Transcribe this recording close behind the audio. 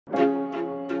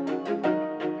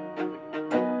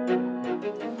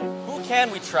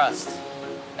can we trust?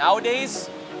 Nowadays,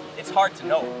 it's hard to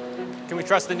know. Can we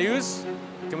trust the news?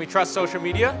 Can we trust social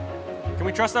media? Can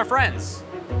we trust our friends?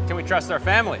 Can we trust our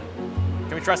family?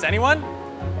 Can we trust anyone?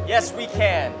 Yes, we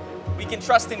can. We can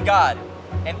trust in God.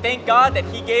 And thank God that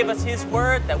He gave us His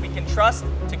word that we can trust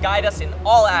to guide us in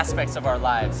all aspects of our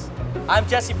lives. I'm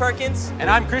Jesse Perkins.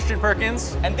 And I'm Christian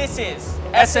Perkins. And this is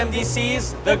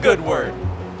SMDC's The Good Word.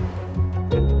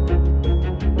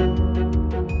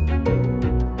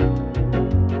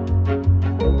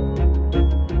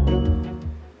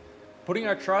 Putting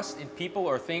our trust in people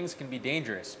or things can be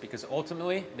dangerous because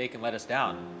ultimately they can let us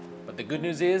down. But the good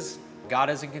news is God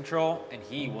is in control and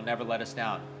He will never let us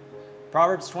down.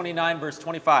 Proverbs 29 verse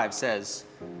 25 says,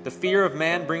 "The fear of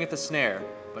man bringeth a snare,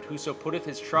 but whoso putteth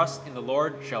his trust in the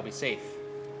Lord shall be safe."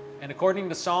 And according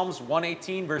to Psalms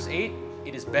 118 verse 8,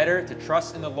 it is better to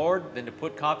trust in the Lord than to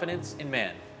put confidence in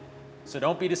man. So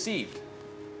don't be deceived.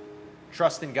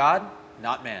 Trust in God,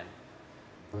 not man.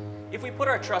 If we put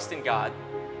our trust in God,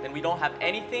 then we don't have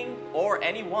anything or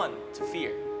anyone to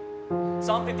fear.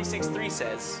 Psalm 56:3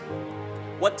 says,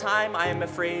 "What time I am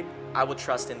afraid, I will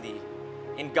trust in thee.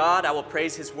 In God I will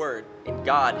praise His word. In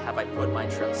God have I put my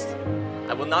trust.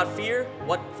 I will not fear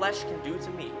what flesh can do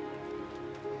to me."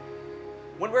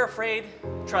 When we're afraid,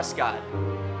 trust God.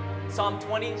 Psalm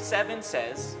 27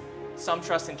 says, "Some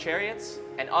trust in chariots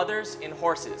and others in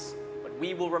horses, but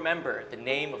we will remember the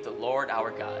name of the Lord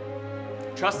our God."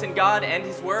 Trust in God and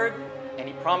His word, and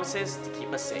He promises to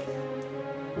keep us safe.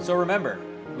 So remember,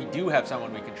 we do have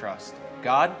someone we can trust,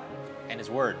 God and His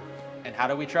word. And how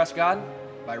do we trust God?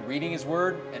 By reading His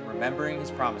word and remembering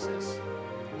His promises.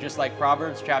 Just like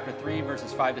Proverbs chapter 3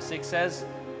 verses 5 to 6 says,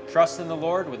 "Trust in the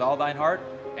Lord with all thine heart,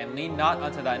 and lean not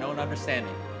unto thine own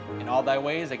understanding. In all thy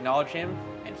ways acknowledge Him,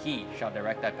 and He shall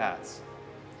direct thy paths."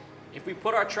 If we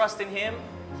put our trust in Him,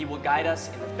 He will guide us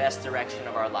in the best direction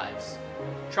of our lives.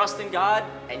 Trust in God,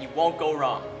 and you won't go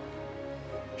wrong.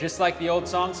 Just like the old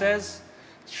song says,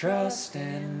 "Trust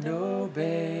and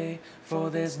obey, for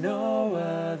there's no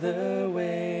other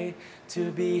way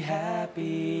to be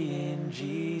happy in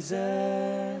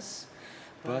Jesus,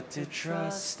 but to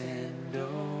trust and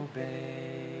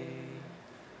obey."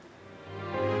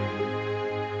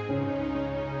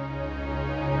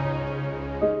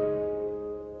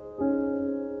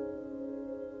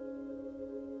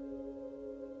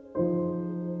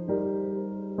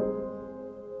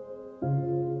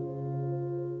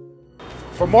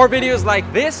 For more videos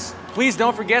like this, please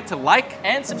don't forget to like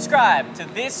And subscribe to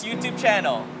this YouTube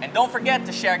channel. And don't forget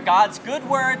to share God's good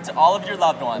word to all of your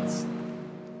loved ones.